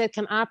therapist and said,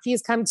 can I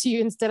please come to you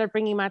instead of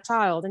bringing my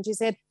child? And she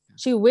said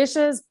she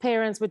wishes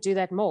parents would do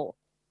that more.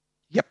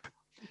 Yep.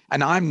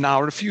 And I'm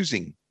now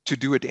refusing to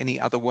do it any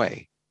other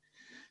way.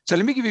 So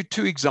let me give you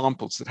two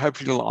examples that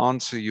hopefully will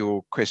answer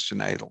your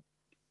question, Adel.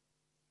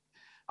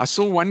 I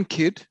saw one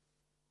kid,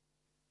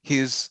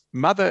 his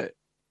mother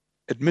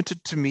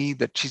admitted to me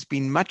that she's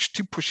been much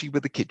too pushy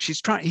with the kid.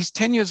 He's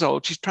 10 years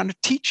old. She's trying to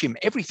teach him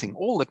everything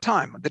all the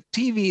time. The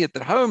TV, at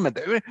the home,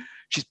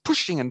 she's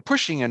pushing and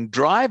pushing, and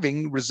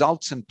driving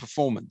results in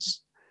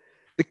performance.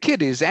 The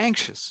kid is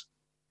anxious.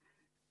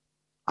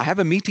 I have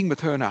a meeting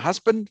with her and her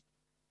husband.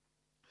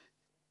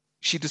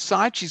 She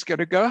decides she's going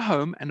to go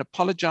home and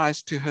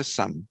apologize to her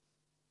son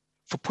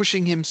for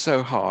pushing him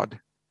so hard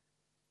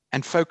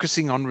and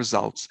focusing on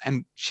results.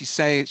 And she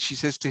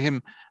says to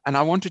him, and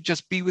I want to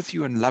just be with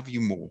you and love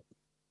you more.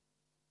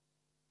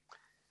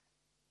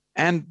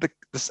 And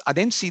I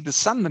then see the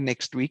son the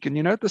next week, and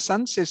the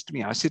son says to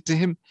me, I said to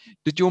him,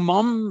 did your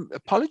mom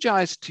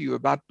apologize to you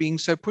about being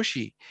so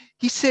pushy?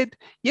 He said,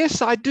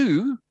 yes, I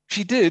do.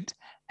 She did.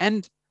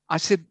 And I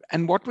said,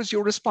 and what was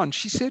your response?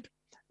 She said,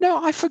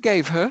 no, I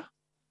forgave her.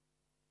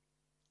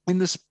 In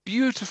this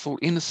beautiful,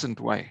 innocent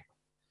way.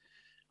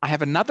 I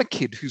have another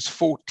kid who's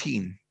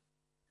 14,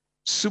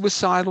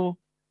 suicidal,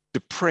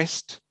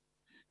 depressed.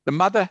 The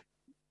mother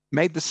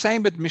made the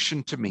same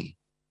admission to me.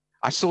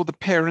 I saw the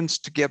parents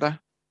together.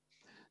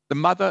 the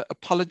mother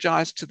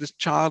apologized to this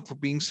child for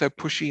being so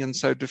pushy and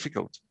so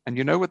difficult. And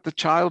you know what the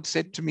child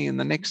said to me in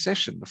the next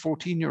session, the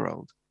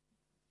 14-year-old?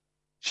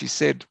 She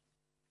said,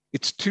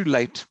 "It's too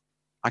late.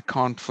 I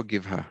can't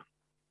forgive her."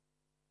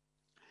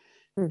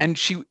 And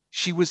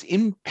she was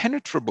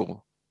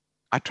impenetrable.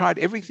 I tried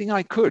everything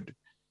I could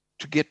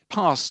to get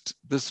past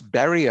this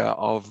barrier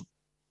of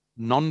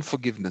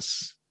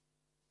non-forgiveness.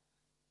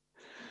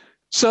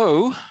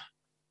 So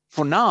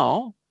for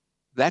now,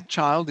 that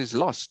child is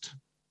lost.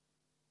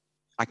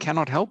 I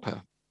cannot help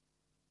her.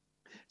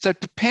 So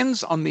it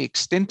depends on the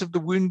extent of the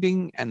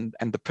wounding and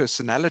the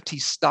personality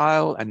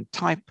style and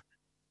type.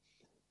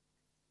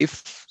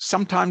 If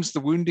sometimes the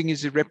wounding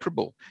is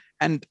irreparable,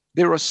 and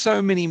there are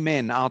so many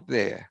men out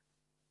there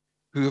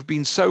who have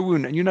been so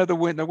wounded, and you know the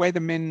way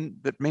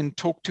men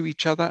talk to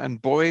each other,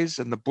 and boys,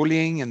 and the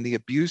bullying and the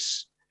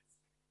abuse,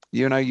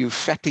 you know, you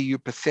fatty, you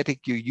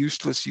pathetic, you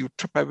useless, you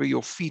trip over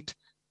your feet,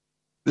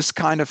 this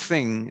kind of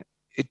thing,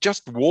 it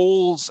just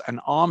walls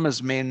and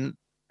armors men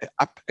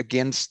up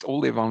against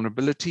all their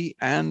vulnerability.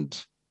 And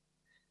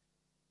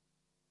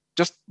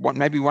just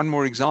maybe one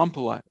more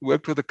example, I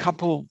worked with a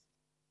couple.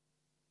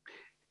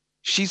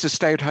 She's a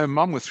stay-at-home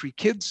mom with 3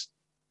 kids.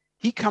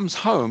 He comes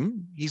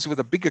home, he's with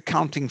a big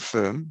accounting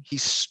firm,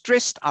 he's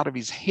stressed out of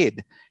his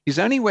head. His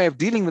only way of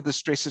dealing with the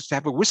stress is to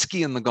have a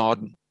whiskey in the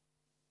garden.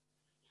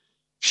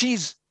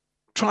 She's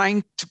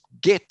trying to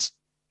get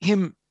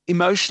him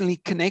emotionally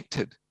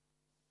connected.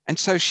 And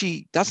so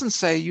she doesn't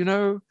say, you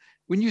know,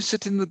 when you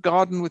sit in the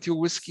garden with your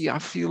whiskey, I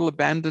feel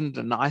abandoned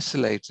and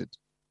isolated.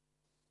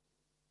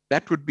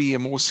 That would be a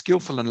more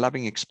skillful and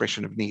loving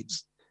expression of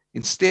needs.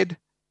 Instead,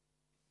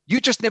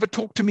 you just never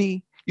talk to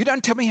me. You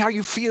don't tell me how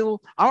you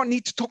feel. I don't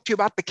need to talk to you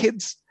about the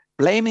kids.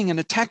 Blaming and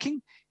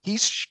attacking.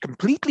 He's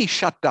completely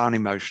shut down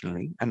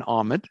emotionally and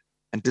armored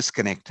and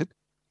disconnected.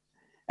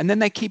 And then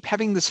they keep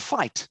having this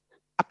fight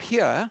up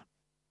here.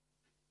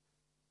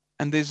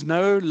 And there's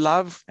no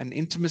love and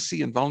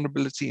intimacy and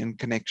vulnerability and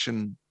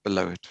connection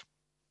below it.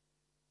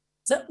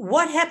 So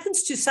what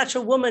happens to such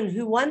a woman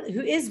who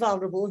is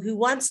vulnerable, who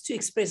wants to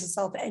express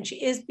herself, and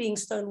she is being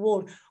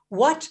stonewalled?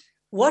 What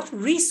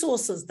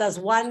resources does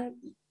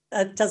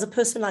a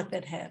person like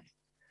that have?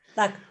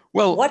 Like,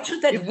 well, what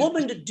should that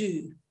woman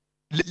do?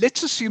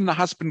 Let's assume the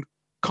husband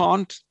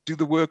can't do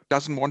the work,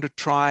 doesn't want to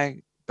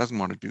try, doesn't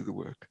want to do the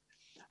work.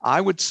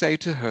 I would say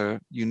to her,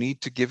 you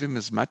need to give him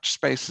as much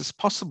space as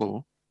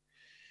possible,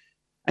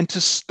 and to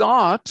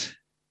start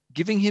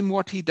giving him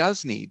what he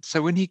does need.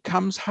 So when he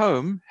comes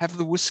home, have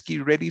the whiskey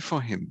ready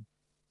for him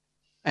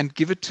and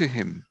give it to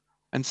him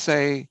and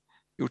say,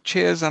 your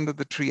chair's under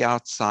the tree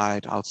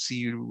outside. I'll see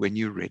you when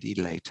you're ready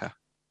later.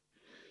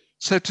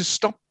 So to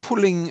stop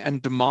pulling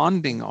and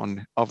demanding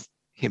of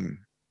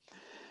him.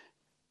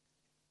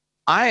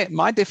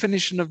 My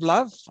definition of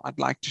love, I'd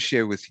like to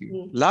share with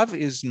you. Love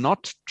is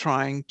not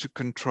trying to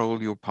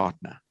control your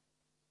partner.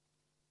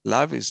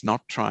 Love is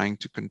not trying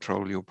to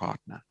control your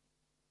partner.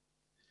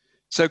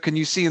 So can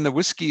you see in the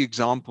whiskey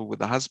example with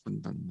the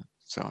husband and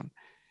so on,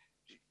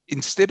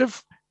 instead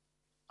of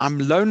I'm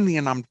lonely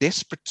and I'm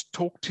desperate to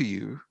talk to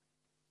you,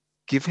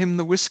 give him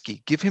the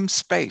whiskey, give him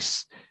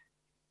space,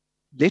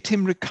 let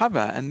him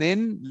recover, and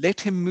then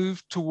let him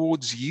move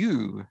towards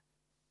you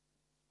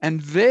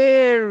and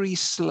very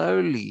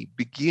slowly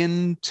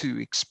begin to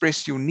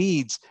express your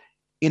needs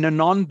in a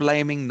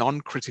non-blaming,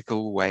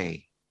 non-critical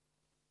way,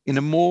 in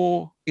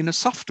a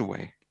softer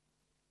way.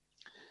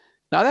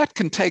 Now that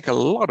can take a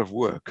lot of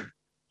work.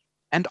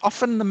 And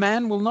often the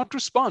man will not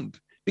respond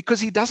because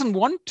he doesn't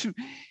want to.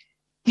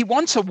 He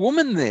wants a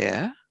woman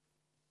there,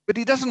 but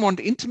he doesn't want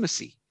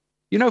intimacy.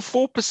 You know,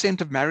 4%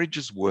 of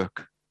marriages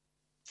work.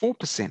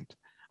 4%.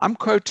 I'm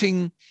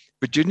quoting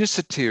Virginia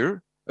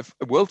Satir,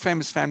 a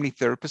world-famous family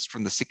therapist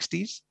from the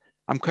 60s.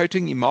 I'm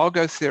quoting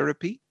imago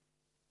therapy.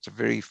 It's a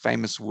very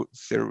famous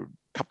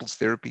couples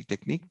therapy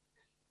technique.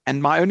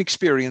 And my own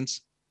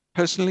experience,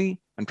 personally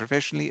and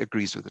professionally,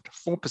 agrees with it.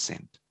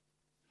 4%.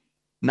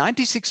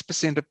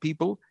 96% of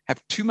people have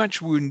too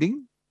much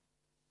wounding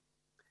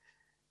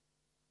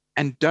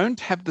and don't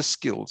have the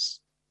skills.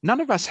 None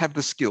of us have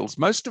the skills.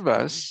 Most of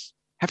us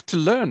have to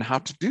learn how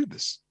to do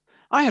this.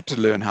 I had to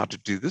learn how to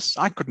do this.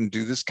 I couldn't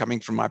do this coming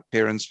from my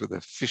parents with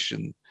a fish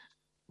and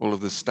all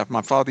of this stuff.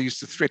 My father used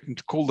to threaten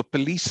to call the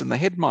police and the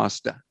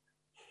headmaster.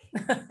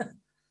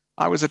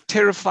 I was a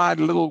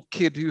terrified little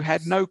kid who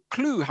had no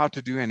clue how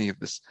to do any of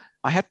this.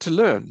 I had to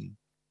learn.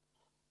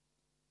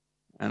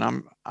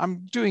 And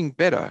I'm doing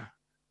better.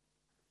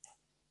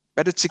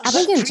 But it's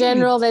extremely... I think in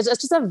general, it's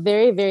just a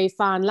very, very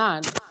fine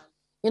line.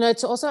 You know,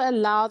 to also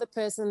allow the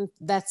person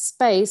that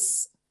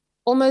space,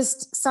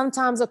 almost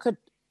sometimes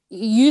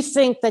you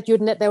think that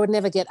they would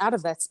never get out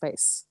of that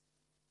space.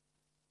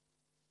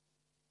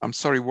 I'm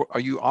sorry, what are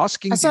you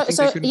asking?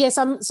 Yes,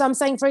 I'm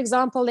saying, for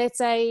example, let's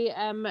say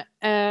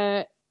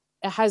a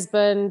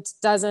husband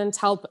doesn't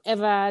help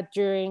ever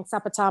during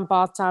supper time,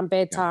 bath time,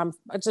 bedtime.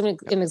 Yeah. Just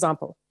an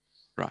example.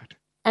 Right.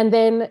 And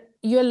then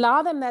you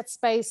allow them that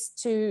space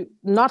to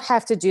not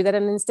have to do that.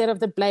 And instead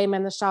of the blame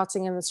and the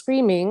shouting and the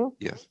screaming,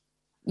 yes,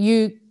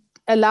 you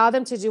allow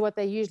them to do what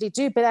they usually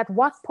do. But at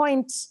what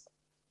point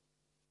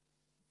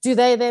do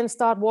they then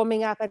start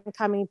warming up and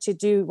coming to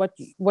do what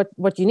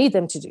you need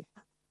them to do?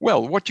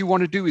 Well, what you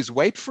want to do is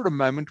wait for a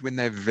moment when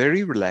they're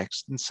very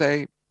relaxed and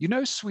say, you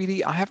know,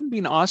 sweetie, I haven't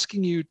been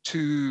asking you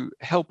to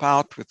help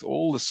out with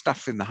all the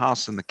stuff in the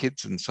house and the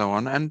kids and so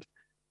on. And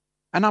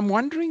I'm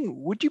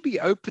wondering, would you be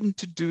open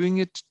to doing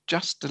it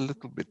just a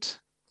little bit?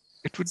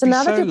 It would be so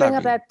now that you bring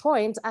up lovely. that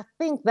point, I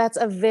think that's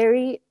a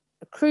very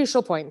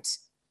crucial point.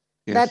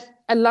 Yes. That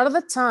a lot of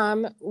the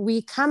time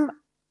we come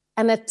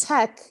and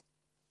attack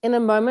in a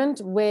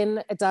moment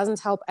when it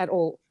doesn't help at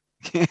all.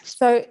 Yes.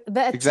 So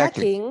the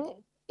attacking Exactly.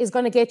 is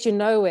going to get you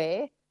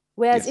nowhere.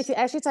 Whereas Yes. if you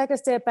actually take a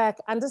step back,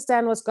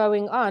 understand what's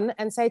going on,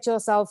 and say to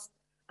yourself,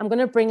 I'm going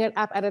to bring it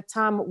up at a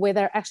time where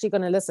they're actually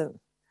going to listen.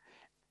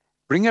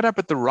 Bring it up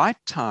at the right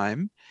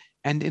time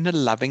and in a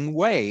loving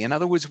way. In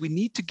other words, we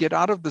need to get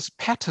out of this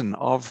pattern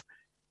of,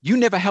 you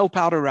never help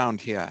out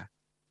around here,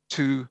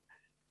 to,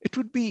 it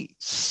would be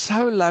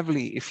so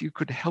lovely if you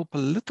could help a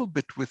little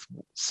bit with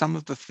some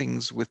of the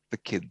things with the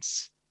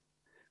kids.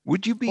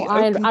 Would you be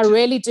open I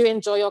really do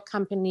enjoy your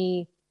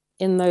company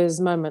in those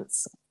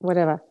moments,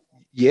 whatever.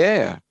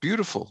 Yeah,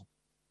 beautiful.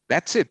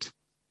 That's it.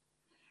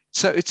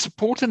 So it's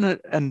support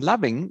and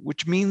loving,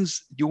 which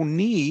means your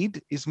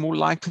need is more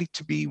likely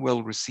to be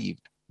well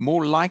received.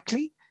 More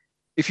likely,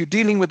 if you're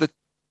dealing with a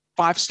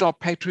 5-star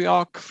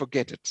patriarch,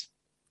 forget it.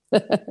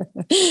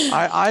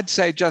 I'd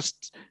say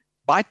just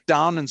bite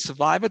down and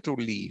survive it or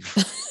leave.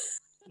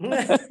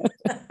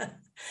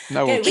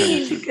 No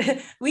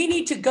alternative. We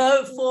need to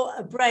go for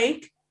a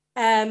break.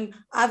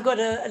 I've got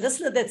a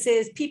listener that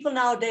says people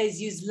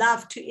nowadays use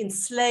love to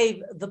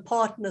enslave the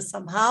partner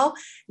somehow.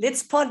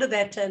 Let's ponder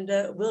that, and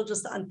we'll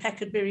just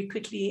unpack it very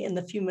quickly in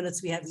the few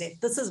minutes we have left.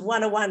 This is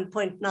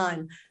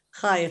 101.9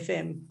 Chai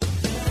FM.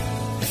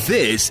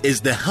 This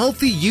is the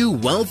Healthy You,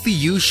 Wealthy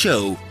You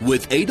show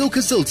with Adel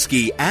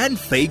Kazilski and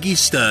Faggy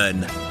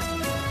Stern.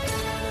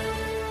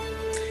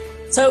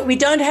 So we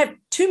don't have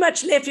too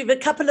much left. We have a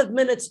couple of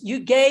minutes. You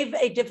gave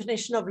a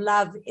definition of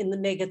love in the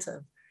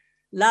negative.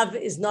 Love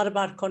is not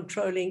about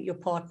controlling your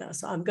partner.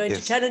 So I'm going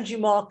to challenge you,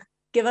 Mark.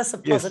 Give us a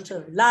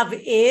positive. Yes. Love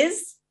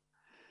is?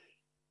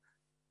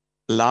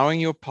 Allowing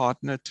your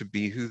partner to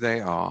be who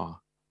they are.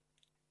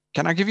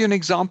 Can I give you an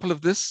example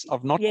of this,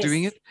 of not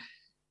doing it?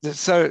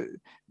 So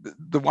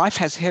the wife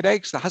has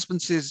headaches. The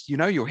husband says, you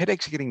know, your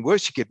headaches are getting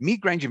worse. You get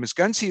migraines. You must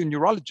go and see a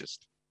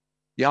neurologist.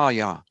 Yeah.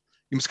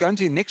 You must go and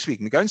see next week.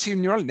 And go and see a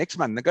neurologist next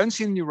month. And go and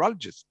see a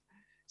neurologist.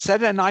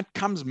 Saturday night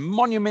comes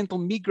monumental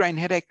migraine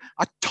headache.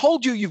 I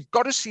told you, you've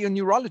got to see a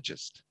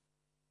neurologist.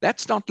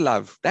 That's not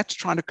love. That's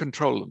trying to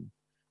control them.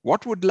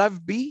 What would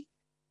love be?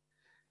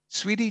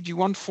 Sweetie, do you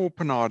want 4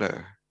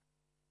 Panado?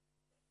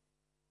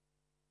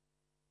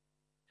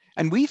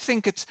 And we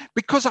think it's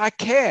because I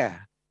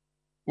care.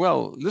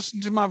 Well,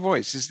 listen to my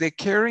voice. Is there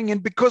caring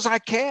and because I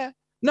care?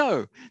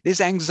 No,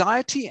 there's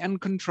anxiety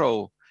and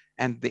control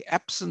and the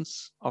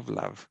absence of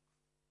love.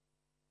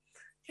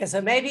 Yeah,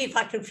 so maybe if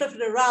I can flip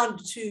it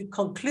around to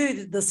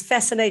conclude this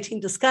fascinating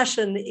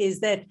discussion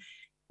is that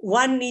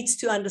one needs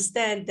to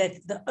understand that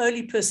the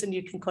only person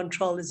you can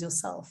control is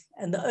yourself,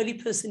 and the only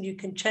person you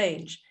can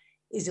change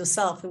is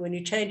yourself. And when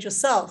you change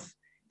yourself,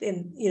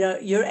 then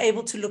you're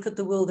able to look at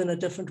the world in a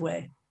different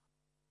way.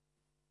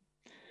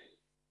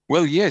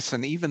 Well, yes,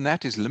 and even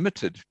that is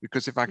limited,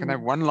 because if I can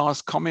have one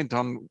last comment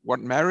on what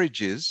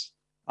marriage is,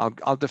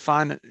 I'll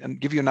define it and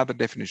give you another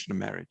definition of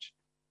marriage.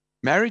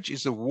 Marriage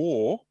is a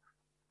war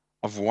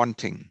of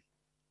wanting.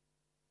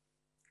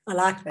 I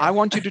like that. I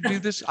want you to do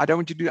this. I don't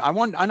want you to do. I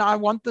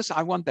want this.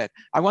 I want that.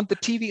 I want the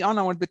TV on.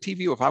 I want the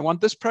TV off. I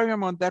want this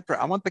program. I want that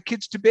program. I want the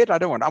kids to bed. I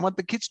don't want. I want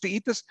the kids to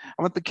eat this.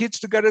 I want the kids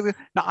to go to the.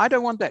 No, I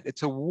don't want that.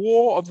 It's a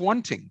war of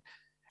wanting.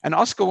 And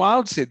Oscar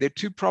Wilde said there are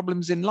 2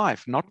 problems in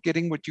life: not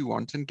getting what you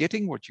want and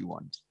getting what you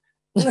want.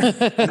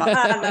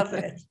 I love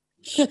it.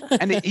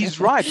 And he's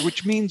right,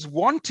 which means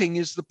wanting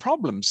is the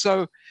problem.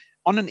 So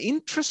on an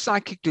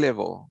intrapsychic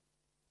level,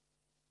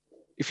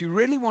 if you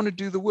really want to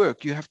do the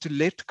work, you have to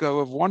let go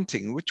of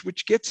wanting,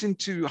 which gets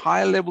into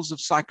higher levels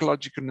of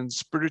psychological and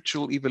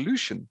spiritual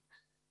evolution.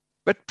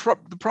 But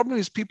the problem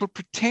is people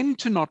pretend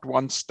to not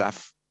want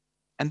stuff,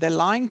 and they're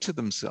lying to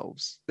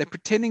themselves. They're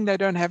pretending they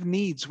don't have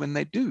needs when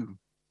they do.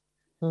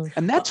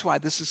 And that's why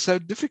this is so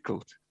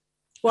difficult.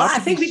 Well, I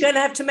think we're going to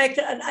have to make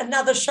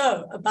another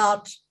show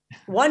about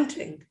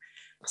wanting.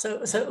 So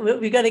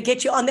we're going to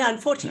get you on there.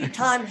 Unfortunately,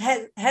 time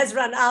has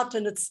run out,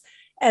 and it's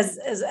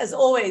as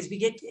always, we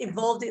get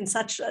involved in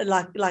such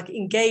like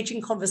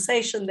engaging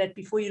conversation that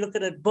before you look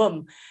at it,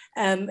 boom,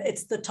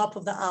 it's the top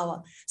of the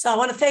hour. So I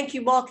want to thank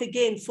you, Mark,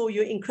 again for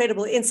your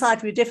incredible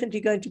insight. We're definitely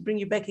going to bring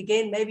you back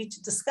again, maybe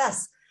to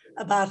discuss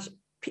about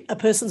a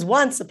person's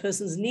wants, a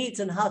person's needs,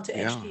 and how to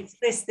actually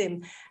express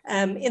them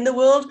in the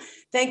world.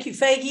 Thank you,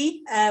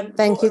 Faggy.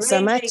 Thank you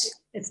so much.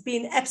 It's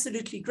been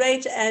absolutely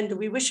great, and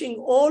we're wishing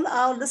all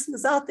our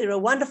listeners out there a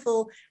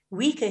wonderful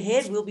week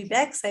ahead. We'll be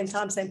back, same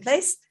time, same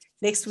place,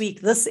 next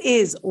week. This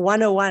is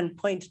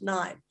 101.9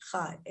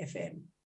 Chai FM.